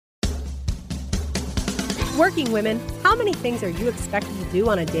Working women, how many things are you expected to do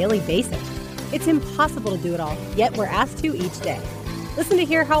on a daily basis? It's impossible to do it all, yet we're asked to each day. Listen to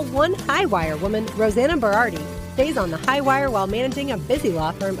hear how one high-wire woman, Rosanna Berardi, stays on the high wire while managing a busy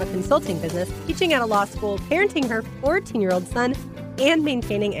law firm, a consulting business, teaching at a law school, parenting her 14-year-old son, and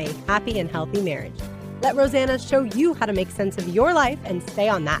maintaining a happy and healthy marriage. Let Rosanna show you how to make sense of your life and stay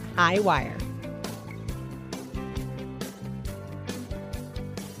on that high wire.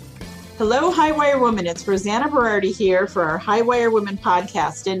 Hello, High Wire Women. It's Rosanna Berardi here for our High Wire Women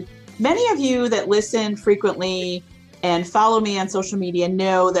podcast. And many of you that listen frequently and follow me on social media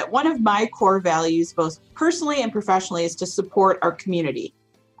know that one of my core values, both personally and professionally, is to support our community.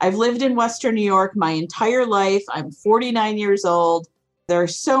 I've lived in Western New York my entire life. I'm 49 years old. There are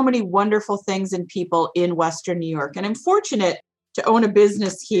so many wonderful things and people in Western New York. And I'm fortunate to own a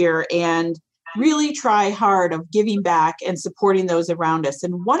business here and really try hard of giving back and supporting those around us.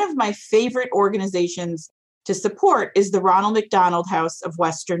 And one of my favorite organizations to support is the Ronald McDonald House of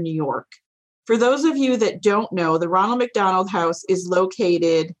Western New York. For those of you that don't know, the Ronald McDonald House is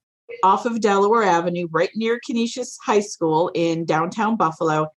located off of Delaware Avenue, right near Canisius High School in downtown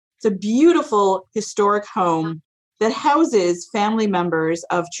Buffalo. It's a beautiful historic home that houses family members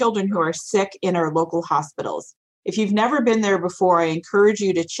of children who are sick in our local hospitals. If you've never been there before, I encourage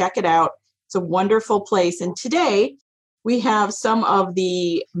you to check it out. It's a wonderful place. And today we have some of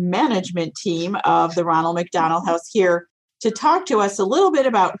the management team of the Ronald McDonald House here to talk to us a little bit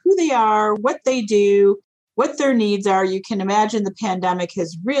about who they are, what they do, what their needs are. You can imagine the pandemic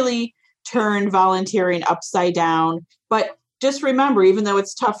has really turned volunteering upside down. But just remember, even though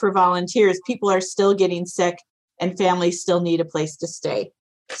it's tough for volunteers, people are still getting sick and families still need a place to stay.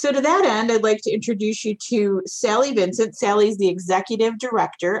 So to that end, I'd like to introduce you to Sally Vincent. Sally is the executive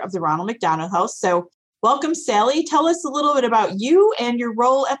director of the Ronald McDonald House. So welcome, Sally. Tell us a little bit about you and your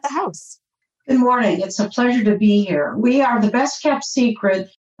role at the house. Good morning. It's a pleasure to be here. We are the best kept secret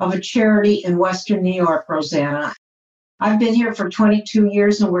of a charity in Western New York, Rosanna. I've been here for 22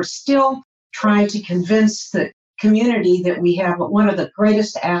 years and we're still trying to convince the community that we have one of the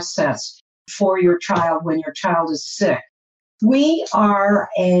greatest assets for your child when your child is sick. We are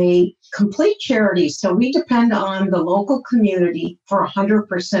a complete charity, so we depend on the local community for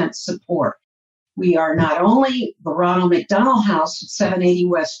 100% support. We are not only the Ronald McDonald House at 780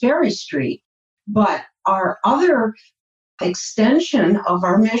 West Ferry Street, but our other extension of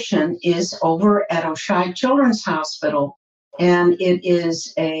our mission is over at Oishei Children's Hospital, and it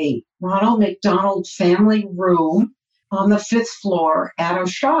is a Ronald McDonald family room on the 5th floor at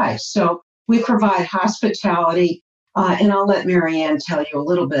Oishei. So we provide hospitality. And I'll let Marianne tell you a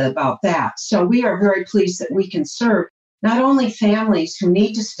little bit about that. So we are very pleased that we can serve not only families who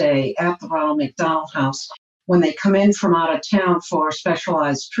need to stay at the Ronald McDonald House when they come in from out of town for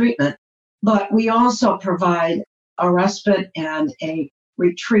specialized treatment, but we also provide a respite and a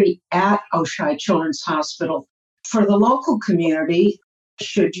retreat at Oishei Children's Hospital for the local community,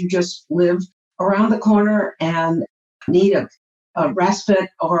 should you just live around the corner and need a respite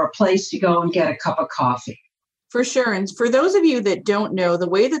or a place to go and get a cup of coffee. For sure. And for those of you that don't know, the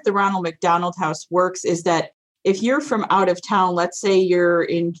way that the Ronald McDonald House works is that if you're from out of town, let's say you're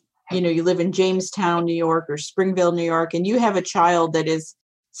in, you live in Jamestown, New York, or Springville, New York, and you have a child that is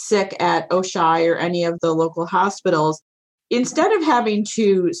sick at Oishei or any of the local hospitals, instead of having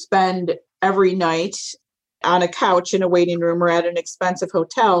to spend every night on a couch in a waiting room or at an expensive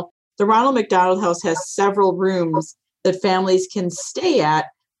hotel, the Ronald McDonald House has several rooms that families can stay at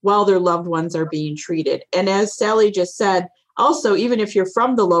while their loved ones are being treated. And as Sally just said, also, even if you're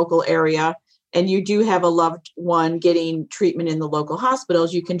from the local area and you do have a loved one getting treatment in the local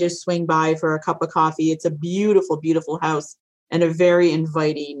hospitals, you can just swing by for a cup of coffee. It's a beautiful, beautiful house and a very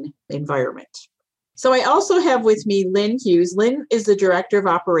inviting environment. So I also have with me Lynn Hughes. Lynn is the director of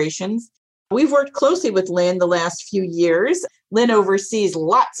operations. We've worked closely with Lynn the last few years. Lynn oversees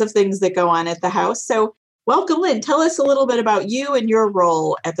lots of things that go on at the house. So welcome, Lynn. Tell us a little bit about you and your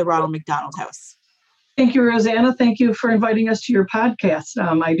role at the Ronald McDonald House. Thank you, Rosanna. Thank you for inviting us to your podcast.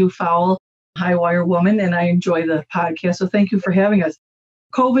 I do follow High Wire Woman, and I enjoy the podcast, so thank you for having us.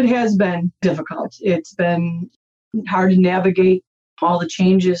 COVID has been difficult. It's been hard to navigate all the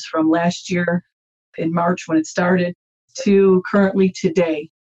changes from last year in March when it started to currently today.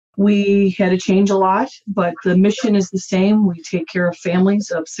 We had to change a lot, but the mission is the same. We take care of families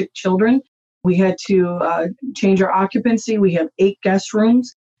of sick children. We had to change our occupancy. We have 8 guest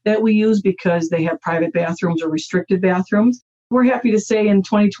rooms that we use because they have private bathrooms or restricted bathrooms. We're happy to say in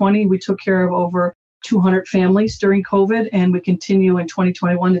 2020, we took care of over 200 families during COVID, and we continue in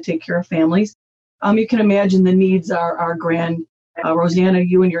 2021 to take care of families. You can imagine the needs are grand. Rosanna,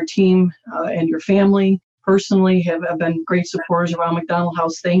 you and your team and your family personally have been great supporters around McDonald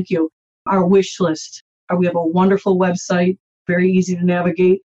House. Thank you. Our wish list. We have a wonderful website, very easy to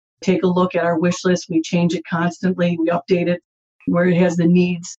navigate. Take a look at our wish list. We change it constantly. We update it where it has the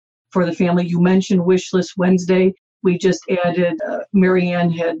needs for the family. You mentioned Wish List Wednesday. We just added,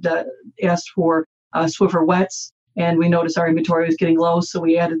 Marianne had asked for Swiffer Wets, and we noticed our inventory was getting low, so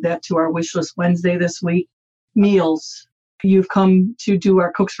we added that to our Wish List Wednesday this week. Meals. You've come to do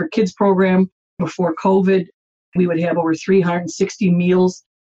our Cooks for Kids program. Before COVID, we would have over 360 meals,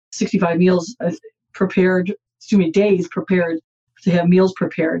 65 meals prepared, days prepared to have meals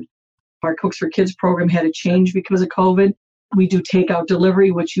prepared. Our Cooks for Kids program had a change because of COVID. We do takeout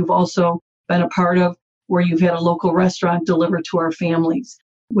delivery, which you've also been a part of, where you've had a local restaurant deliver to our families,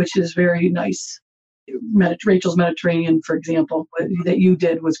 which is very nice. Rachel's Mediterranean, for example, that you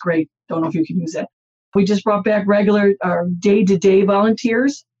did was great. Don't know if you can use that. We just brought back our day-to-day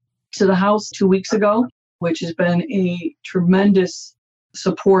volunteers to the house 2 weeks ago, which has been a tremendous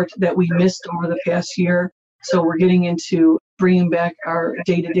support that we missed over the past year. So we're getting into bringing back our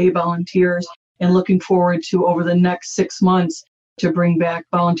day-to-day volunteers and looking forward to over the next 6 months to bring back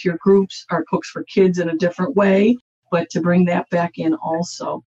volunteer groups, our Cooks for Kids in a different way, but to bring that back in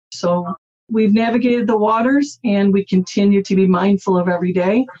also. So we've navigated the waters and we continue to be mindful of every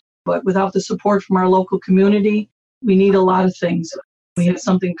day, but without the support from our local community, we need a lot of things. We have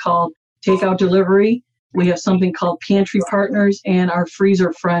something called takeout delivery. We have something called Pantry Partners and our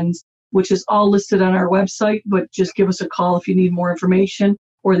Freezer Friends, which is all listed on our website, but just give us a call if you need more information,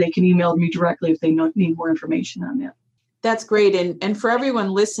 or they can email me directly if they need more information on that. That's great. And for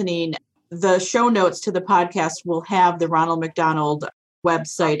everyone listening, the show notes to the podcast will have the Ronald McDonald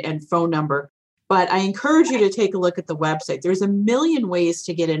website and phone number. But I encourage you to take a look at the website. There's a million ways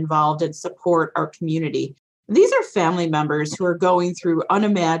to get involved and support our community. These are family members who are going through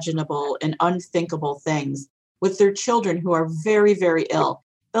unimaginable and unthinkable things with their children who are very, very ill.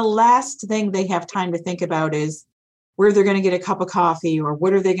 The last thing they have time to think about is where they're going to get a cup of coffee or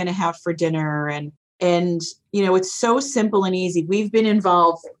what are they going to have for dinner. And you know, it's so simple and easy. We've been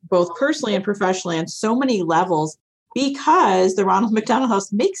involved both personally and professionally on so many levels because the Ronald McDonald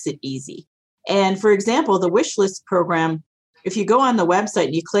House makes it easy. And for example, the wish list program, if you go on the website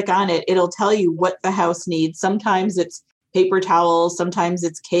and you click on it, it'll tell you what the house needs. Sometimes it's paper towels, sometimes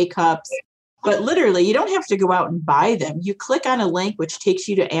it's K-cups, but literally you don't have to go out and buy them. You click on a link which takes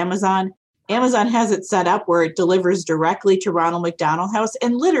you to Amazon. Amazon has it set up where it delivers directly to Ronald McDonald House,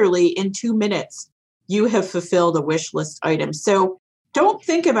 and literally in 2 minutes, you have fulfilled a wish list item. So don't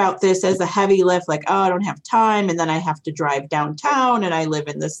think about this as a heavy lift, like, oh, I don't have time, and then I have to drive downtown, and I live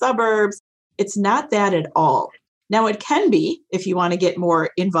in the suburbs. It's not that at all. Now, it can be if you want to get more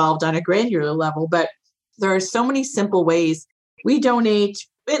involved on a granular level, but there are so many simple ways. We donate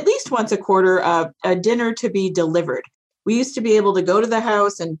at least once a quarter a dinner to be delivered. We used to be able to go to the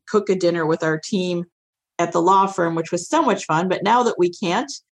house and cook a dinner with our team at the law firm, which was so much fun. But now that we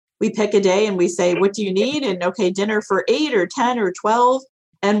can't, we pick a day and we say, what do you need? And okay, dinner for 8 or 10 or 12,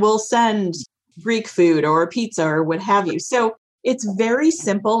 and we'll send Greek food or pizza or what have you. So it's very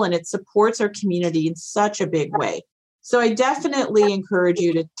simple and it supports our community in such a big way. So I definitely encourage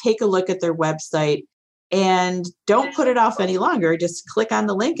you to take a look at their website and don't put it off any longer. Just click on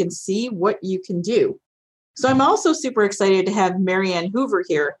the link and see what you can do. So I'm also super excited to have Marianne Hoover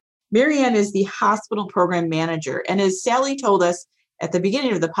here. Marianne is the hospital program manager. And as Sally told us at the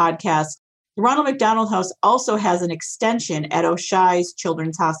beginning of the podcast, the Ronald McDonald House also has an extension at Oishei's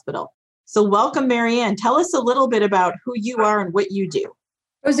Children's Hospital. So welcome, Marianne. Tell us a little bit about who you are and what you do.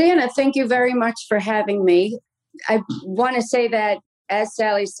 Rosanna, thank you very much for having me. I want to say that, as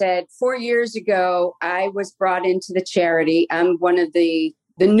Sally said, 4 years ago, I was brought into the charity. I'm one of the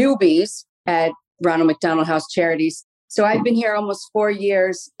newbies at Ronald McDonald House Charities. So I've been here almost 4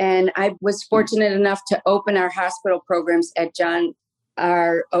 years, and I was fortunate enough to open our hospital programs at John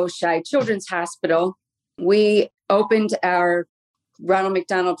R. Oishei Children's Hospital. We opened our Ronald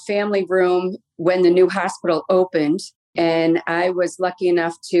McDonald Family Room when the new hospital opened. And I was lucky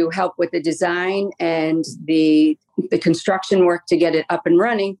enough to help with the design and the construction work to get it up and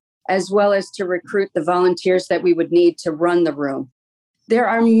running, as well as to recruit the volunteers that we would need to run the room. There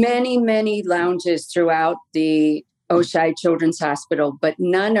are many, many lounges throughout the Oishei Children's Hospital, but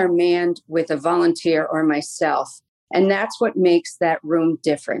none are manned with a volunteer or myself. And that's what makes that room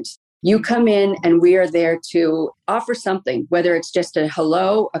different. You come in and we are there to offer something, whether it's just a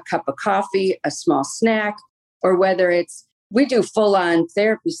hello, a cup of coffee, a small snack, or whether we do full-on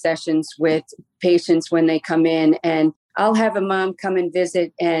therapy sessions with patients when they come in. And I'll have a mom come and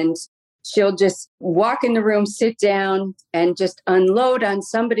visit and she'll just walk in the room, sit down, and just unload on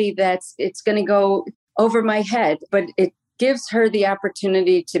somebody it's going to go over my head, but it gives her the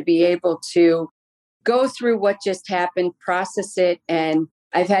opportunity to be able to go through what just happened, process it. And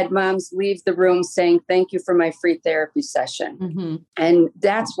I've had moms leave the room saying, thank you for my free therapy session. Mm-hmm. And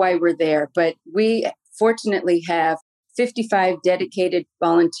that's why we're there. But we fortunately have 55 dedicated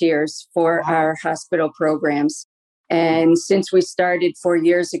volunteers for our hospital programs. And since we started 4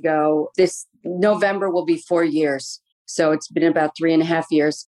 years ago, this November will be 4 years. So it's been about 3.5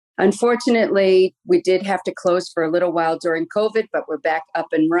 years. Unfortunately, we did have to close for a little while during COVID, but we're back up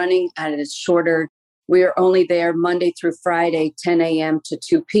and running, and it's shorter. We are only there Monday through Friday, 10 a.m. to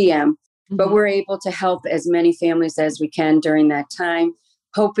 2 p.m. But we're able to help as many families as we can during that time,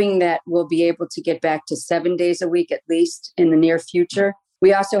 hoping that we'll be able to get back to 7 days a week at least in the near future.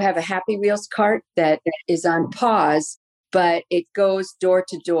 We also have a Happy Wheels cart that is on pause, but it goes door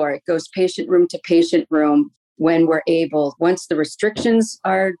to door. It goes patient room to patient room when we're able. Once the restrictions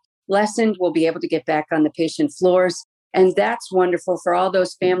are lessened, we'll be able to get back on the patient floors. And that's wonderful for all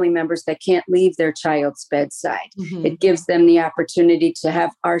those family members that can't leave their child's bedside. Mm-hmm. It gives them the opportunity to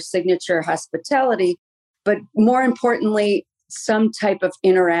have our signature hospitality, but more importantly, some type of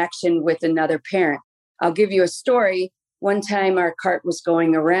interaction with another parent. I'll give you a story. One time our cart was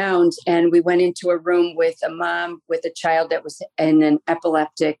going around and we went into a room with a mom with a child that was in an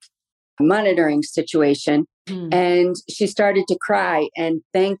epileptic monitoring situation. And she started to cry and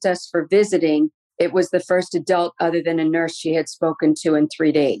thanked us for visiting. It was the first adult other than a nurse she had spoken to in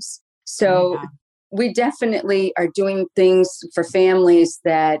 3 days. So we definitely are doing things for families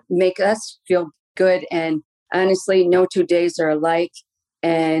that make us feel good. And honestly, no 2 days are alike.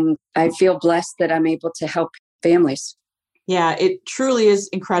 And I feel blessed that I'm able to help families. Yeah, it truly is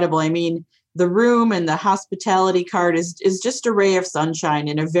incredible. I mean, the room and the hospitality card is just a ray of sunshine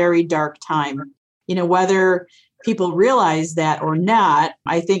in a very dark time. You know, whether people realize that or not,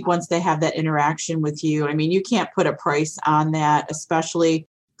 I think once they have that interaction with you, I mean, you can't put a price on that, especially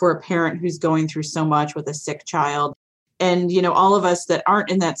for a parent who's going through so much with a sick child. And, you know, all of us that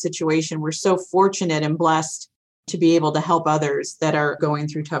aren't in that situation, we're so fortunate and blessed to be able to help others that are going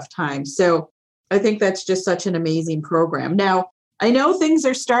through tough times. So I think that's just such an amazing program. Now, I know things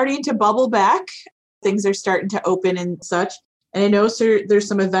are starting to bubble back. Things are starting to open and such. And I know there's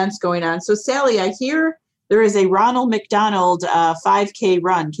some events going on. So Sally, I hear there is a Ronald McDonald 5K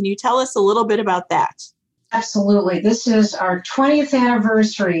run. Can you tell us a little bit about that? Absolutely. This is our 20th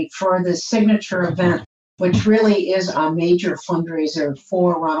anniversary for the signature event, which really is a major fundraiser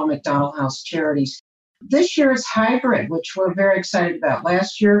for Ronald McDonald House Charities. This year it's hybrid, which we're very excited about.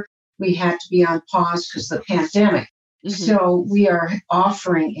 Last year, we had to be on pause because of the pandemic. Mm-hmm. So we are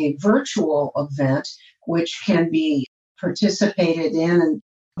offering a virtual event, which can be participated in. And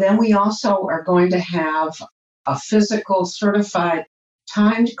then we also are going to have a physical certified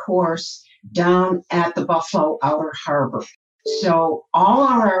timed course down at the Buffalo Outer Harbor. So all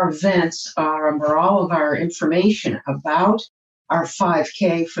of our events or all of our information about our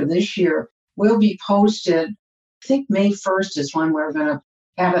 5K for this year will be posted. I think May 1st is when we're going to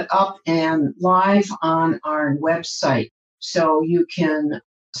have it up and live on our website. So you can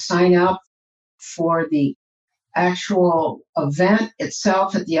sign up for the actual event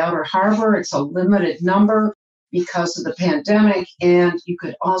itself at the Outer Harbor. It's a limited number because of the pandemic, and you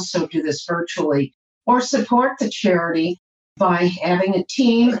could also do this virtually or support the charity by having a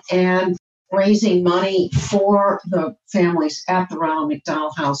team and raising money for the families at the Ronald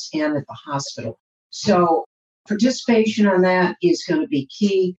McDonald House and at the hospital. So participation on that is going to be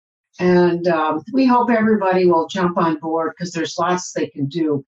key. And we hope everybody will jump on board because there's lots they can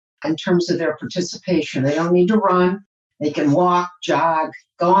do in terms of their participation. They don't need to run. They can walk, jog,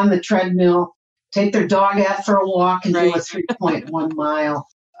 go on the treadmill, take their dog out for a walk and do a 3.1 mile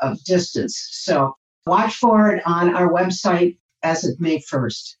of distance. So watch for it on our website as of May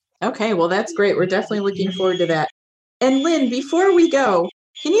 1st. Okay, well, that's great. We're definitely looking forward to that. And Lynn, before we go,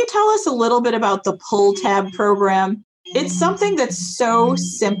 can you tell us a little bit about the Pull Tab program? It's something that's so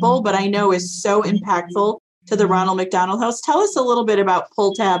simple, but I know is so impactful to the Ronald McDonald House. Tell us a little bit about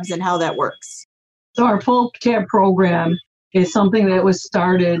Pull Tabs and how that works. So our Pull Tab program is something that was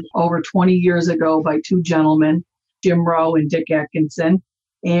started over 20 years ago by two gentlemen, Jim Rowe and Dick Atkinson.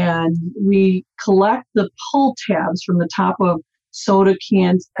 And we collect the pull tabs from the top of soda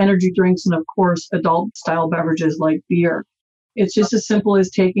cans, energy drinks, and of course, adult style beverages like beer. It's just as simple as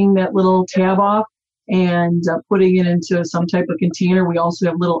taking that little tab off and putting it into some type of container. We also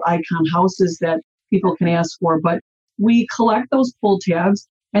have little icon houses that people can ask for, but we collect those pull tabs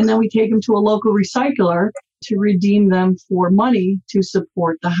and then we take them to a local recycler to redeem them for money to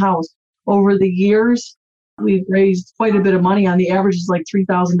support the house. Over the years, we've raised quite a bit of money. On the average is like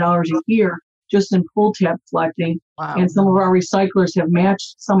 $3,000 a year just in pull tab collecting. Wow. And some of our recyclers have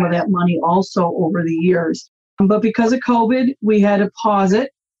matched some of that money also over the years. But because of COVID, we had to pause it.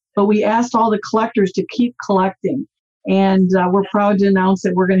 But we asked all the collectors to keep collecting. And we're proud to announce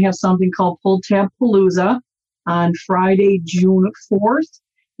that we're going to have something called Pull Tab Palooza on Friday, June 4th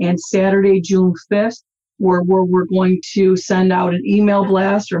and Saturday, June 5th, where we're going to send out an email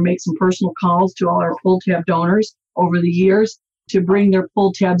blast or make some personal calls to all our pull tab donors over the years to bring their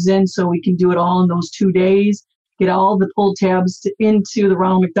pull tabs in so we can do it all in those 2 days, get all the pull tabs into the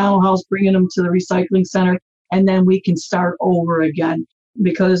Ronald McDonald House, bringing them to the recycling center, and then we can start over again.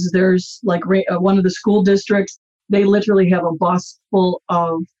 Because there's like one of the school districts, they literally have a bus full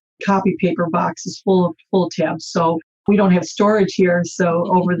of copy paper boxes full of pull tabs. So we don't have storage here. So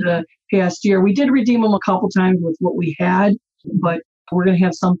over the past year, we did redeem them a couple times with what we had, but we're going to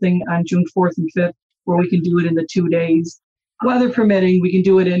have something on June 4th and 5th where we can do it in the 2 days. Weather permitting, we can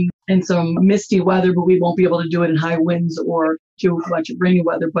do it in some misty weather, but we won't be able to do it in high winds or too much rainy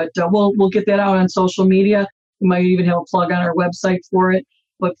weather. But we'll get that out on social media. We might even have a plug on our website for it.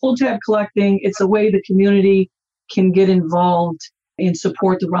 But pull tab collecting, it's a way the community can get involved and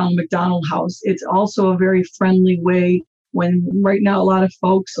support the Ronald McDonald House. It's also a very friendly way when right now a lot of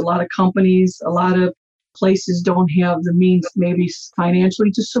folks, a lot of companies, a lot of places don't have the means maybe financially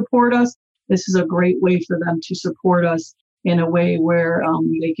to support us. This is a great way for them to support us in a way where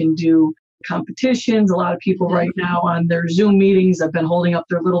they can do competitions. A lot of people right now on their Zoom meetings have been holding up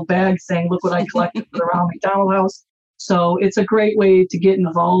their little bags saying, look what I collected for the Ronald McDonald House. So it's a great way to get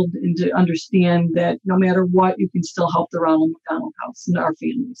involved and to understand that no matter what, you can still help the Ronald McDonald House and our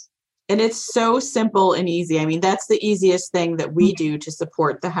families. And it's so simple and easy. I mean, that's the easiest thing that we do to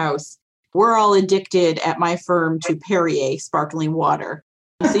support the house. We're all addicted at my firm to Perrier sparkling water.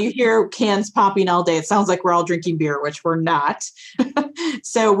 So you hear cans popping all day. It sounds like we're all drinking beer, which we're not.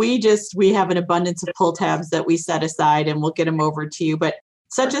 So we have an abundance of pull tabs that we set aside and we'll get them over to you. But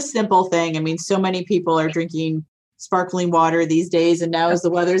such a simple thing. I mean, so many people are drinking sparkling water these days. And now as the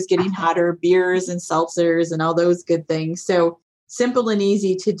weather's getting hotter, beers and seltzers and all those good things. So simple and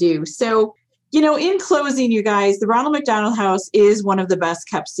easy to do. So, in closing, you guys, the Ronald McDonald House is one of the best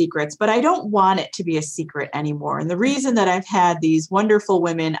kept secrets, but I don't want it to be a secret anymore. And the reason that I've had these wonderful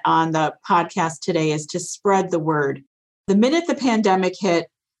women on the podcast today is to spread the word. The minute the pandemic hit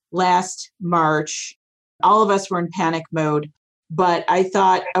last March, all of us were in panic mode. But I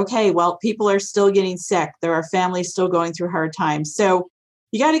thought, okay, well, people are still getting sick. There are families still going through hard times. So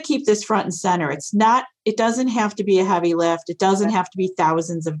you got to keep this front and center. It doesn't have to be a heavy lift. It doesn't have to be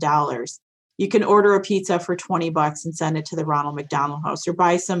thousands of dollars. You can order a pizza for $20 and send it to the Ronald McDonald House, or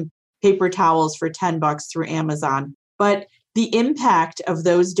buy some paper towels for $10 through Amazon. But the impact of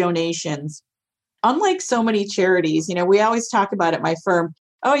those donations, unlike so many charities, we always talk about at my firm,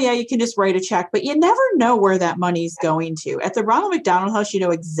 oh yeah, you can just write a check, but you never know where that money's going to. At the Ronald McDonald House, you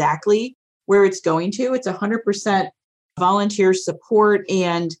know exactly where it's going to. It's 100% volunteer support,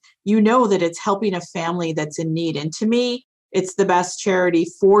 and you know that it's helping a family that's in need. And to me, it's the best charity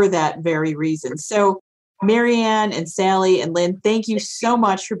for that very reason. So Marianne and Sally and Lynn, thank you so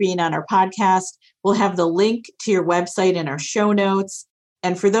much for being on our podcast. We'll have the link to your website in our show notes.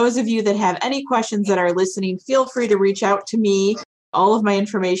 And for those of you that have any questions that are listening, feel free to reach out to me. All of my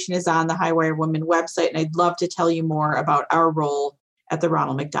information is on the Highwire Women website, and I'd love to tell you more about our role at the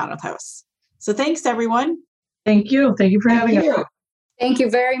Ronald McDonald House. So thanks, everyone. Thank you. Thank you for having us. Thank you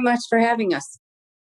very much for having us.